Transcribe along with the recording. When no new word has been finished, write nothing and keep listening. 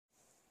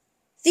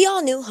The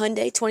all-new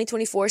Hyundai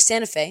 2024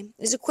 Santa Fe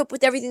is equipped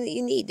with everything that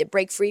you need to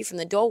break free from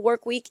the dull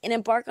work week and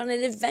embark on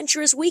an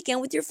adventurous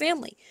weekend with your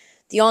family.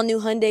 The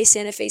all-new Hyundai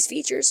Santa Fe's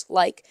features,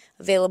 like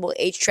available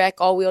H-Track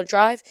all-wheel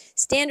drive,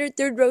 standard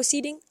third-row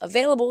seating,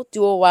 available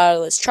dual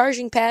wireless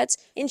charging pads,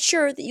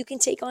 ensure that you can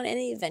take on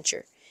any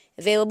adventure.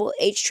 Available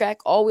H-Track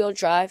all-wheel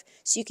drive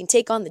so you can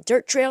take on the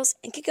dirt trails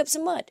and kick up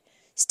some mud.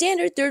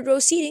 Standard third-row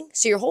seating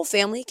so your whole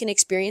family can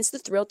experience the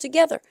thrill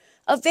together.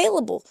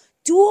 Available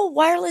dual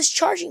wireless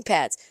charging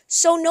pads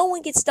so no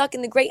one gets stuck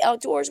in the great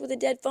outdoors with a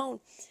dead phone.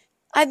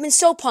 I've been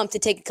so pumped to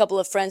take a couple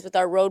of friends with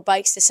our road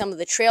bikes to some of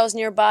the trails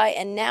nearby,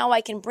 and now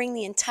I can bring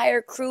the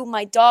entire crew,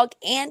 my dog,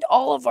 and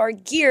all of our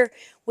gear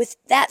with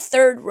that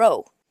third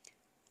row.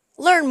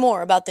 Learn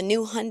more about the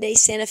new Hyundai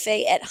Santa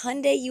Fe at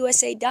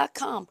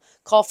HyundaiUSA.com.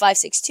 Call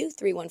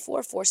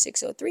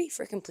 562-314-4603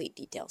 for complete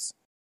details.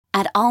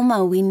 At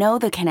Alma, we know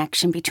the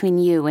connection between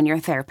you and your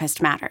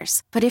therapist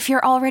matters. But if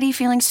you're already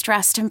feeling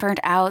stressed and burnt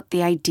out,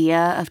 the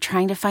idea of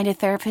trying to find a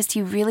therapist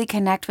you really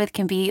connect with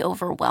can be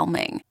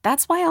overwhelming.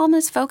 That's why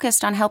Alma's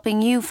focused on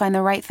helping you find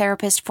the right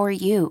therapist for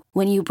you.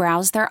 When you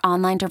browse their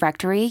online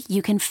directory,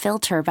 you can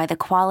filter by the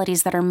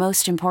qualities that are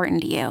most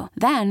important to you.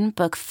 Then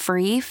book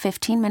free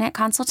 15-minute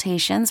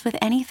consultations with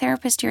any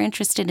therapist you're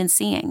interested in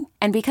seeing.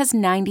 And because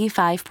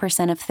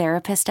 95% of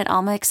therapists at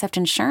Alma accept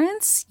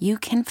insurance, you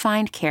can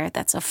find care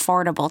that's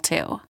affordable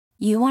too.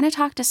 You want to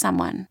talk to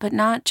someone, but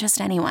not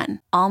just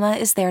anyone. Alma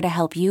is there to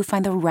help you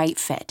find the right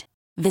fit.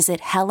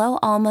 Visit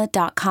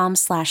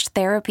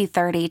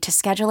helloalma.com/therapy30 to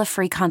schedule a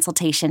free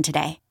consultation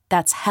today.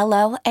 That's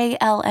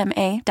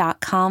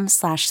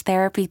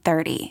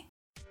helloalma.com/therapy30.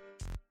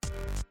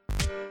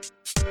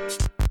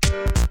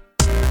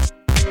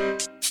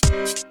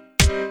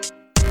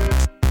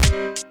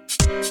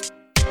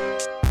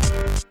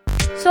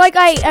 So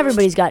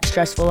everybody's got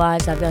stressful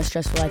lives. I've got a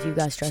stressful life. You've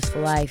got a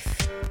stressful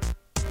life.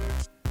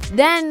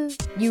 Then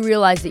you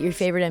realize that your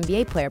favorite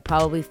NBA player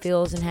probably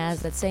feels and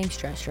has that same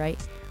stress, right?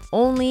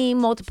 Only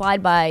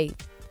multiplied by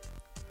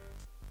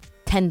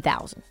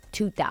 10,000,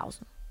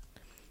 2,000.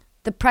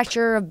 The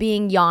pressure of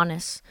being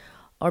Giannis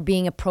or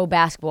being a pro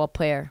basketball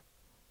player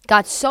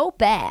got so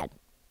bad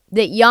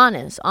that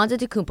Giannis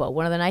Antetokounmpo,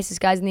 one of the nicest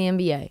guys in the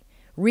NBA,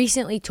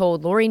 recently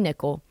told Lori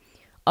Nickel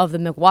of the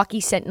Milwaukee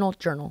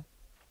Sentinel-Journal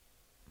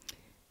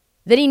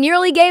that he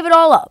nearly gave it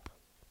all up,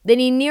 that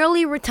he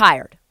nearly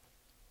retired.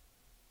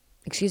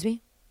 Excuse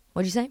me?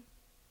 What'd you say?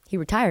 He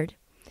retired?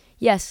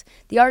 Yes,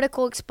 the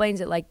article explains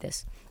it like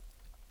this.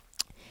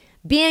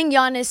 Being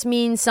Giannis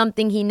means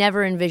something he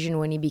never envisioned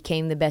when he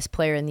became the best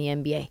player in the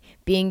NBA.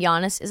 Being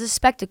Giannis is a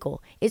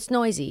spectacle. It's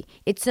noisy.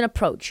 It's an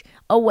approach,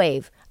 a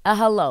wave, a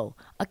hello,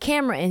 a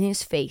camera in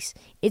his face.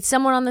 It's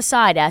someone on the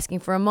side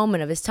asking for a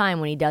moment of his time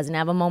when he doesn't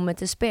have a moment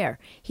to spare.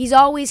 He's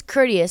always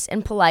courteous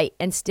and polite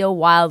and still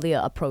wildly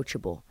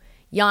approachable.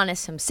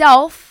 Giannis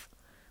himself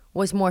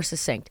was more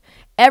succinct.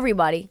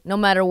 Everybody, no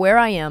matter where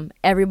I am,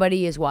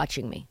 everybody is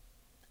watching me.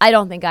 I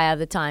don't think I have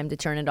the time to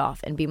turn it off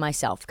and be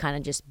myself, kind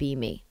of just be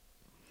me.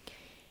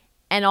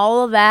 And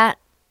all of that,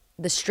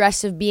 the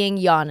stress of being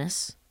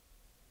Giannis,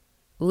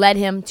 led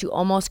him to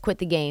almost quit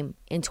the game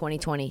in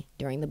 2020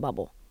 during the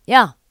bubble.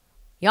 Yeah,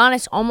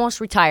 Giannis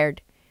almost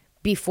retired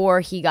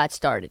before he got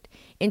started.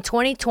 In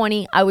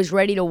 2020, I was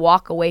ready to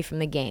walk away from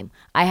the game.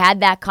 I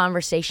had that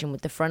conversation with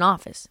the front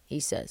office,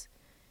 he says.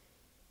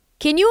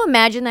 Can you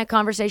imagine that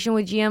conversation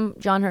with GM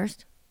John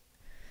Hurst?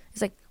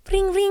 It's like,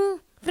 ring, ring,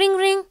 ring,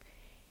 ring.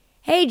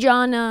 Hey,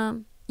 John,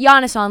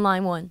 Giannis on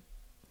line one.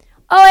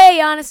 Oh, hey,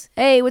 Giannis.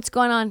 Hey, what's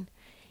going on?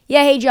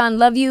 Yeah, hey, John,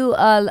 love you.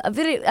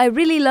 I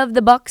really love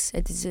the Bucks.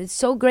 It's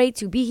so great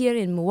to be here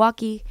in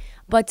Milwaukee.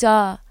 But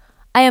I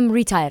am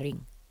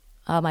retiring.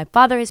 My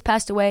father has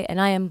passed away, and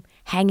I am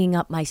hanging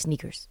up my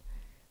sneakers.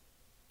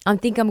 I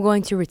think I'm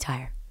going to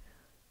retire.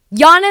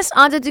 Giannis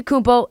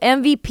Antetokounmpo,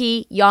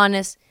 MVP,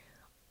 Giannis,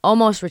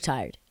 almost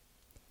retired.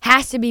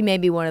 Has to be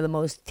maybe one of the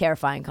most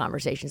terrifying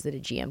conversations that a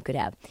GM could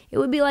have. It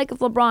would be like if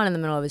LeBron in the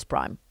middle of his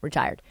prime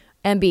retired.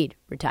 Embiid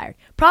retired.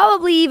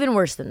 Probably even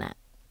worse than that.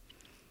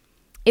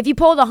 If you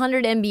polled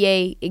 100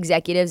 NBA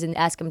executives and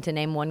asked them to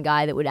name one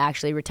guy that would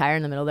actually retire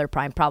in the middle of their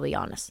prime, probably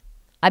Giannis.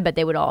 I bet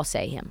they would all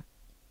say him.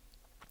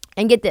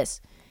 And get this.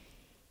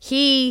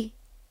 He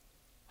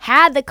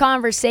had the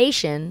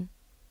conversation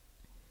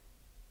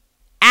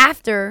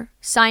after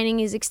signing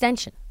his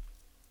extension.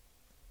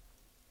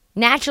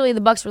 Naturally,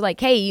 the Bucks were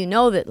like, hey, you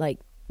know that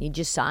you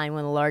just signed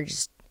one of the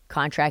largest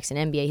contracts in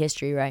NBA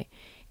history, right?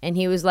 And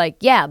he was like,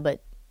 yeah,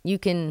 but you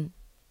can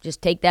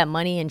just take that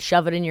money and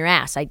shove it in your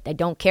ass. I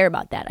don't care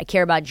about that. I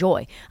care about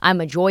joy. I'm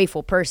a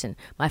joyful person.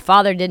 My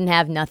father didn't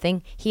have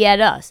nothing. He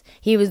had us.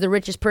 He was the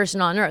richest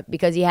person on earth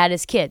because he had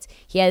his kids.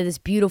 He had this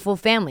beautiful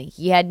family.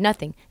 He had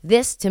nothing.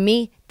 This, to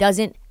me,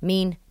 doesn't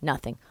mean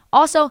nothing.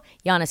 Also,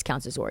 Giannis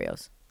counts his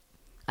Oreos.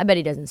 I bet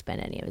he doesn't spend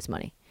any of his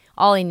money.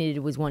 All he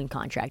needed was one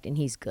contract, and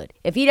he's good.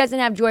 If he doesn't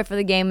have joy for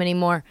the game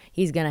anymore,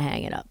 he's going to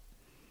hang it up.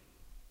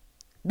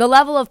 The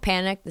level of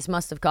panic this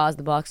must have caused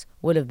the Bucks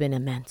would have been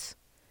immense.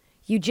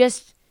 You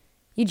just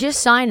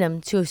signed him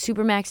to a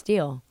Supermax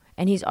deal,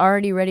 and he's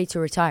already ready to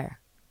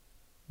retire.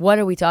 What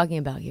are we talking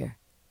about here?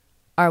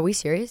 Are we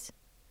serious?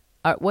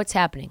 What's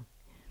happening?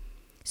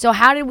 So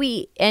how did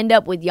we end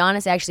up with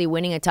Giannis actually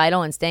winning a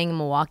title and staying in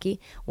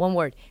Milwaukee? One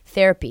word,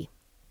 therapy.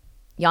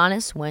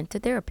 Giannis went to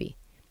therapy.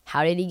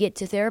 How did he get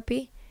to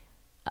therapy?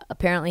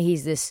 Apparently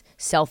he's this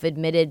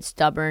self-admitted,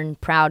 stubborn,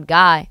 proud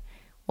guy.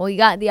 Well, he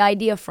got the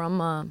idea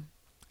from,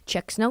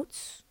 checks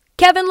notes,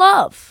 Kevin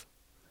Love.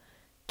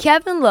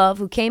 Kevin Love,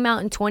 who came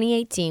out in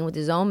 2018 with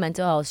his own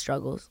mental health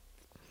struggles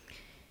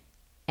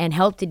and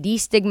helped to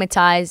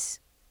destigmatize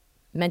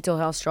mental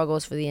health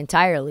struggles for the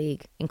entire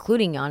league,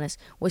 including Giannis,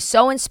 was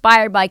so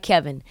inspired by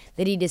Kevin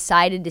that he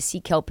decided to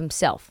seek help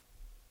himself.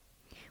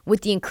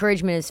 With the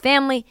encouragement of his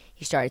family,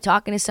 he started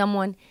talking to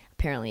someone.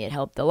 Apparently it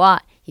helped a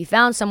lot. He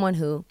found someone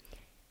who,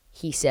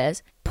 he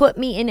says, put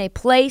me in a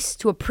place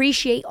to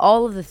appreciate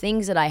all of the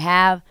things that I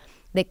have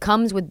that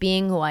comes with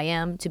being who I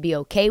am, to be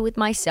okay with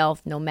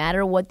myself no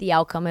matter what the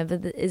outcome of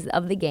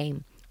the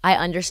game. I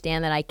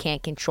understand that I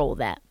can't control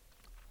that.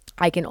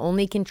 I can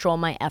only control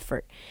my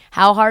effort,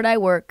 how hard I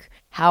work,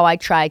 how I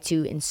try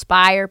to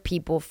inspire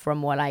people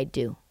from what I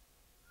do.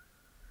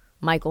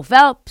 Michael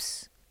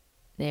Phelps,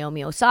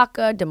 Naomi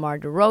Osaka, DeMar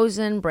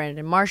DeRozan,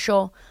 Brandon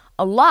Marshall,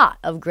 a lot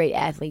of great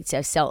athletes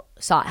have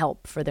sought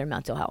help for their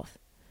mental health.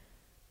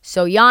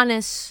 So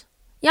Giannis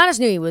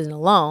knew he wasn't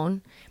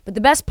alone, but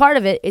the best part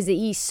of it is that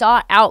he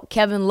sought out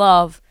Kevin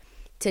Love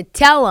to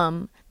tell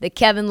him that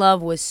Kevin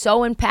Love was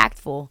so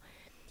impactful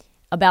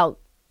about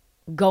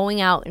going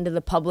out into the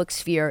public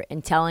sphere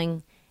and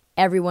telling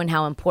everyone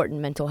how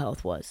important mental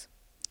health was.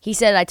 He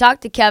said, I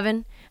talked to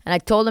Kevin and I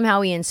told him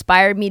how he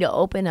inspired me to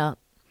open up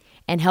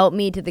and help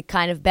me to the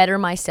kind of better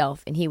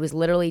myself, and he was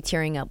literally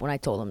tearing up when I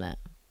told him that.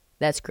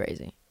 That's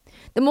crazy.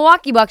 The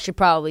Milwaukee Bucks should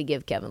probably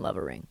give Kevin Love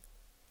a ring.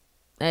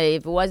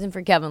 If it wasn't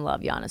for Kevin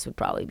Love, Giannis would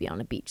probably be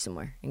on a beach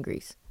somewhere in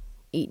Greece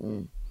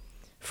eating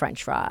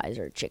French fries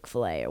or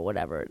Chick-fil-A or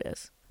whatever it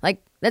is.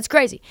 Like, that's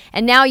crazy.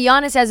 And now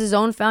Giannis has his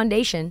own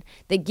foundation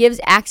that gives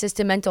access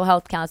to mental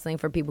health counseling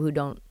for people who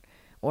don't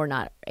or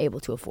not able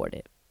to afford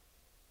it.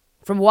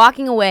 From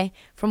walking away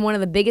from one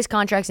of the biggest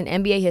contracts in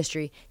NBA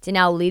history to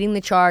now leading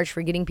the charge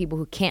for getting people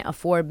who can't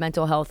afford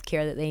mental health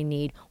care that they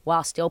need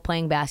while still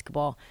playing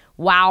basketball.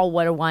 Wow,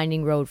 what a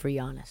winding road for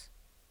Giannis.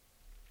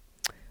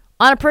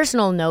 On a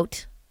personal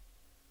note,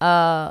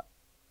 I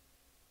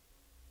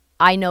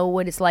know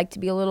what it's like to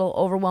be a little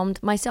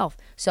overwhelmed myself.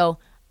 So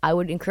I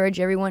would encourage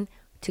everyone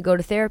to go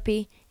to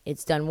therapy.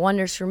 It's done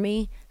wonders for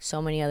me,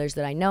 so many others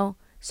that I know.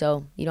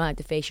 So you don't have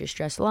to face your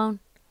stress alone.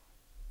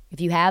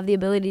 If you have the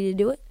ability to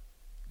do it,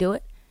 do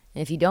it.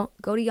 And if you don't,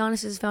 go to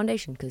Giannis's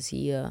foundation because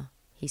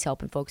he's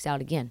helping folks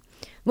out again.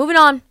 Moving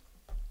on.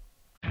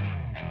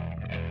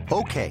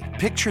 Okay,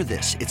 picture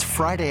this. It's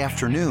Friday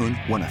afternoon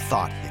when a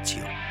thought hits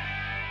you.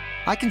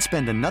 I can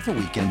spend another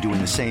weekend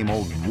doing the same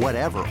old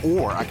whatever,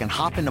 or I can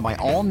hop into my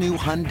all-new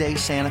Hyundai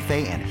Santa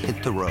Fe and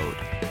hit the road.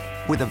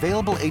 With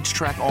available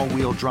H-Track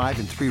all-wheel drive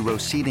and 3-row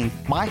seating,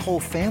 my whole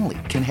family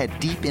can head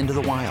deep into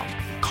the wild.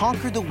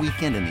 Conquer the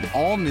weekend in the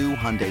all-new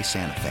Hyundai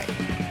Santa Fe.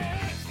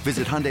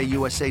 Visit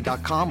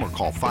HyundaiUSA.com or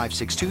call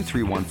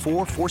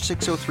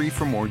 562-314-4603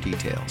 for more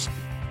details.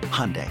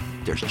 Hyundai,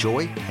 there's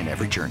joy in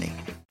every journey.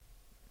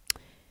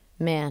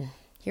 Man,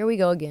 here we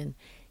go again.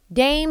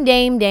 Dame.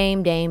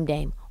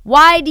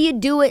 Why do you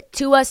do it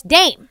to us,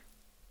 Dame?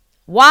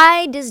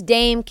 Why does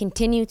Dame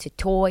continue to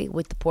toy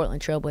with the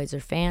Portland Trailblazer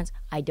fans?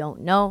 I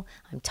don't know.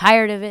 I'm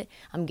tired of it.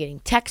 I'm getting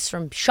texts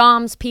from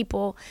Sham's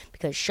people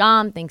because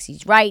Sham thinks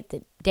he's right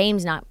that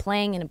Dame's not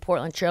playing in a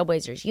Portland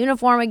Trailblazers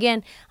uniform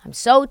again. I'm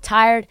so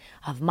tired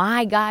of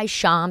my guy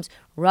Shams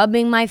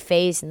rubbing my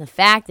face in the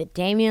fact that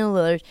Damian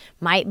Lillard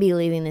might be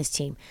leaving this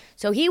team.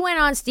 So he went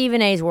on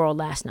Stephen A's World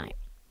last night,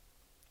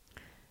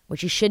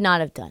 which he should not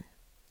have done,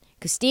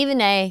 because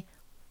Stephen A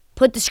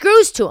put the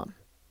screws to him,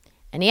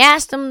 and he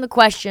asked him the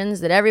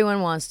questions that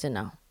everyone wants to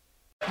know.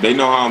 They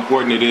know how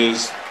important it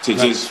is to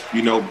just,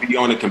 be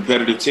on a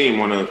competitive team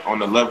on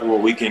a level where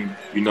we can,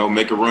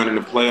 make a run in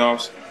the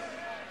playoffs.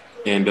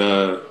 And,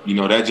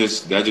 that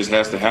just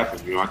has to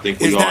happen. I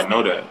think we all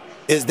know that.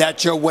 Is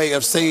that your way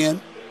of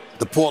saying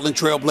the Portland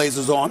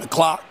Trailblazers are on the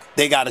clock?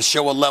 They got to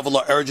show a level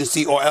of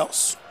urgency or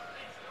else?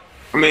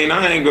 I mean,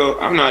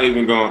 I'm not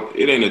even going,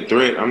 it ain't a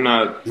threat. I'm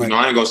not, I ain't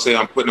going to say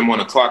I'm putting them on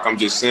the clock. I'm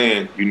just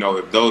saying,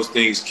 if those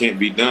things can't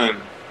be done,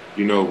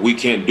 we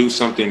can't do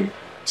something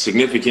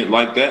significant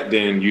like that,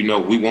 then,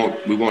 we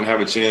won't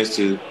have a chance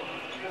to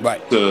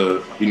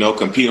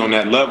compete on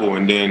that level.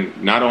 And then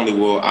not only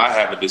will I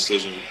have a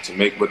decision to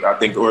make, but I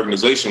think the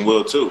organization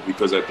will too,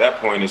 because at that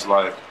point it's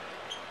like,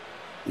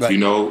 are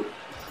you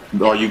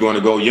going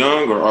to go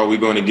young or are we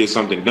going to get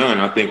something done?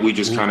 I think we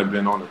just kind of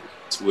been on it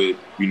with,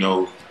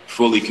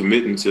 fully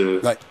committing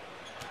to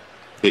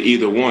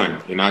either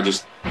one. And I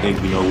just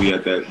think, we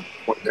at that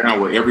point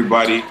now where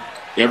everybody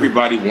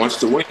wants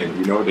to win.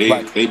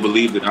 They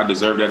believe that I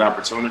deserve that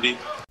opportunity.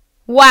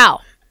 Wow.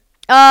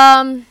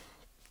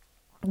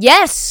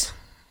 Yes.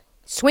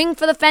 Swing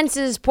for the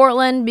fences,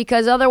 Portland,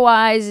 because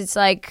otherwise it's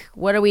like,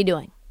 what are we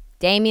doing?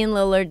 Damian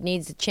Lillard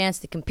needs a chance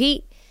to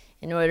compete,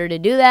 In order to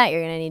do that,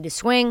 you're going to need to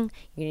swing.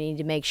 You need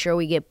to make sure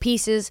we get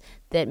pieces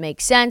that make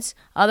sense.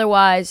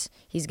 Otherwise,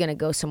 he's going to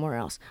go somewhere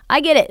else.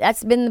 I get it.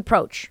 That's been the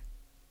approach.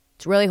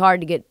 It's really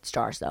hard to get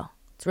stars, though.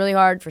 It's really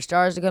hard for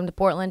stars to come to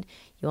Portland.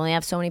 You only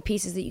have so many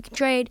pieces that you can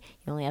trade.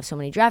 You only have so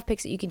many draft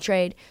picks that you can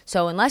trade.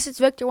 So unless it's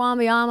Victor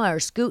Wembanyama or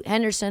Scoot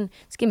Henderson,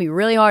 it's going to be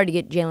really hard to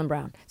get Jaylen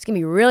Brown. It's going to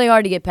be really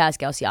hard to get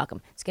Pascal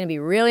Siakam. It's going to be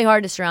really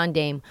hard to surround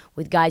Dame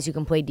with guys who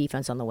can play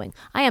defense on the wing.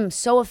 I am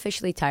so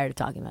officially tired of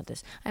talking about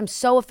this. I'm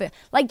so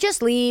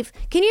just leave.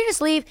 Can you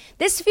just leave?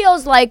 This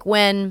feels like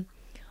when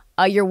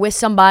you're with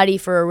somebody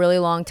for a really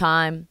long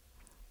time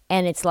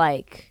and it's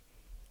like,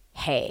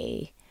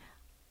 hey,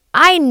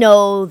 I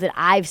know that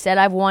I've said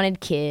I've wanted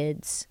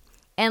kids,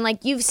 and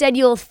like you've said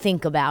you'll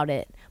think about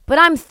it, but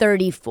I'm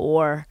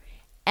 34,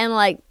 and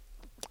like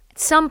at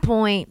some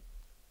point,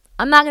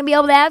 I'm not going to be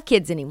able to have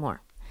kids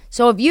anymore.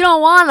 So if you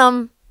don't want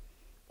them,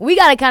 we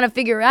got to kind of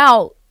figure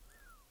out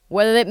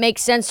whether it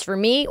makes sense for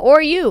me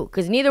or you,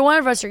 because neither one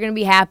of us are going to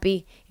be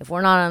happy if we're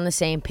not on the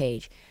same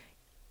page.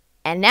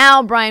 And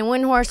now Brian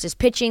Windhorst is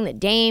pitching that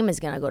Dame is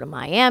going to go to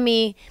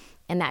Miami,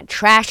 and that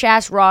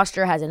trash-ass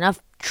roster has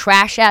enough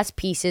trash-ass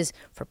pieces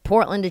for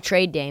Portland to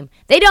trade Dame.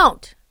 They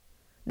don't.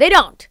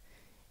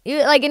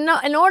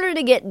 In order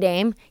to get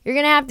Dame, you're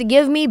going to have to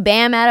give me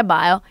Bam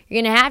Adebayo,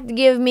 you're going to have to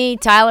give me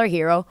Tyler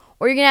Hero,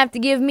 or you're going to have to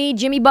give me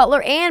Jimmy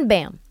Butler and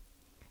Bam.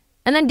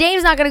 And then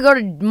Dame's not going to go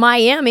to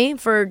Miami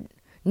for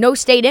no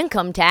state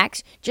income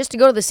tax just to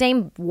go to the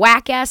same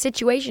whack-ass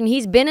situation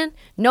he's been in.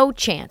 No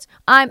chance.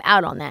 I'm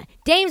out on that.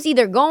 Dame's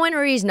either going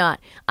or he's not.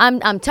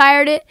 I'm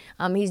tired of it.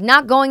 He's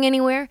not going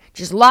anywhere.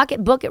 Just lock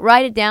it, book it,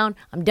 write it down.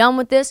 I'm done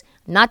with this.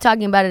 I'm not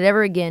talking about it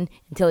ever again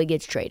until he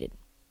gets traded.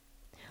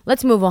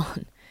 Let's move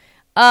on.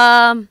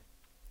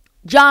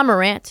 Ja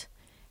Morant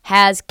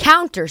has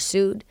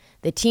countersued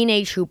the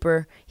teenage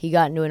hooper he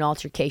got into an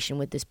altercation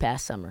with this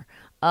past summer.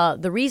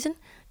 The reason?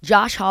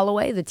 Josh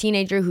Holloway, the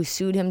teenager who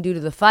sued him due to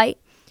the fight,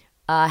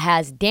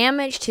 has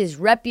damaged his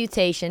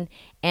reputation,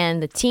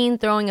 and the teen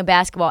throwing a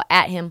basketball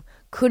at him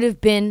could have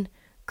been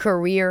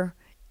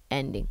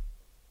career-ending.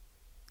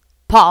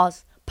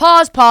 Pause.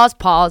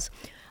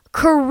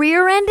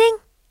 Career-ending?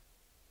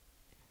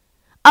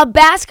 A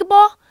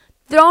basketball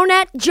thrown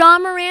at Ja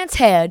Morant's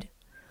head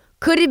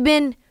could have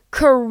been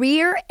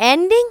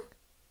career-ending?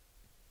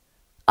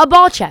 A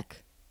ball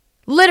check.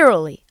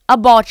 Literally, a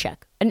ball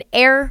check. An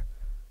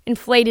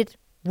air-inflated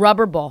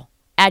rubber ball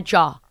at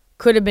Ja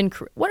could have been...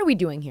 What are we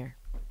doing here?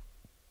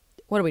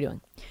 What are we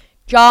doing?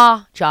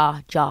 Ja.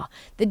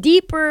 The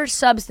deeper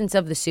substance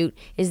of the suit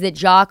is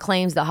that Ja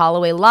claims that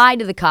Holloway lied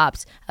to the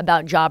cops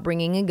about Ja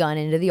bringing a gun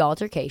into the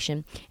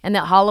altercation, and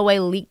that Holloway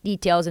leaked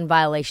details in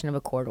violation of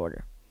a court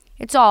order.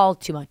 It's all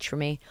too much for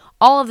me.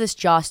 All of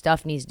this Ja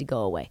stuff needs to go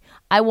away.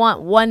 I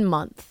want 1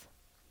 month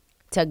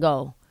to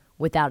go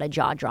without a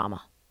Ja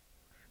drama.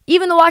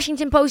 Even the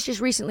Washington Post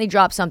just recently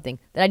dropped something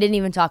that I didn't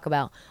even talk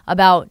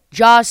about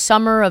Ja's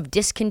summer of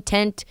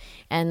discontent,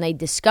 and they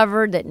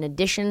discovered that in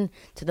addition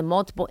to the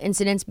multiple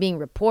incidents being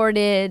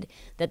reported,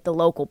 that the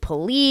local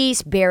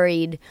police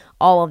buried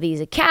all of these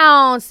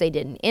accounts. They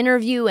didn't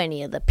interview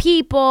any of the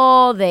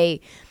people.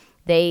 They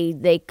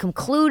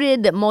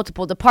concluded that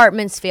multiple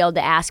departments failed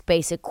to ask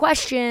basic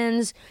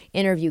questions,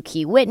 interview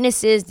key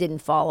witnesses, didn't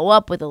follow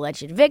up with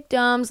alleged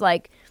victims.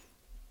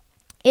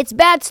 It's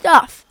bad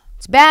stuff.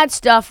 It's bad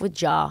stuff with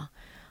Ja.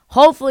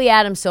 Hopefully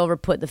Adam Silver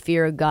put the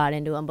fear of God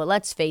into him, but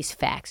let's face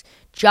facts.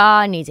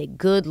 Ja needs a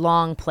good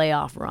long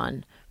playoff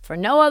run for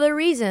no other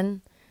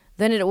reason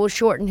than it will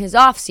shorten his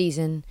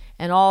offseason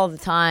and all the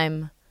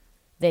time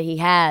that he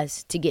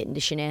has to get into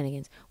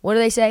shenanigans. What do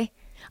they say?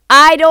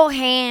 Idle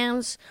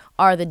hands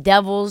are the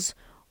devil's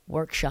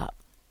workshop.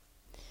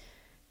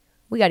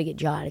 We got to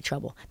get Ja out of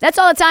trouble. That's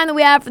all the time that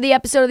we have for the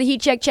episode of the Heat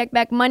Check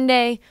Back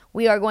Monday.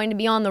 We are going to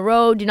be on the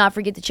road. Do not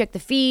forget to check the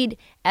feed.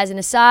 As an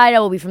aside,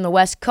 I will be from the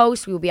West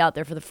Coast. We will be out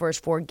there for the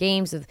first 4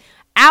 games of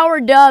our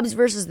Dubs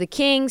versus the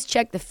Kings.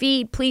 Check the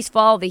feed. Please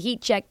follow the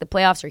Heat Check. The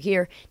playoffs are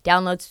here.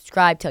 Download,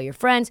 subscribe, tell your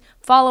friends.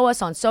 Follow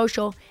us on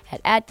social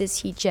at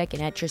 @thisheatcheck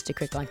and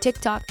 @TristaCrick on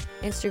TikTok,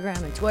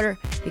 Instagram, and Twitter,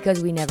 because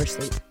we never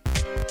sleep.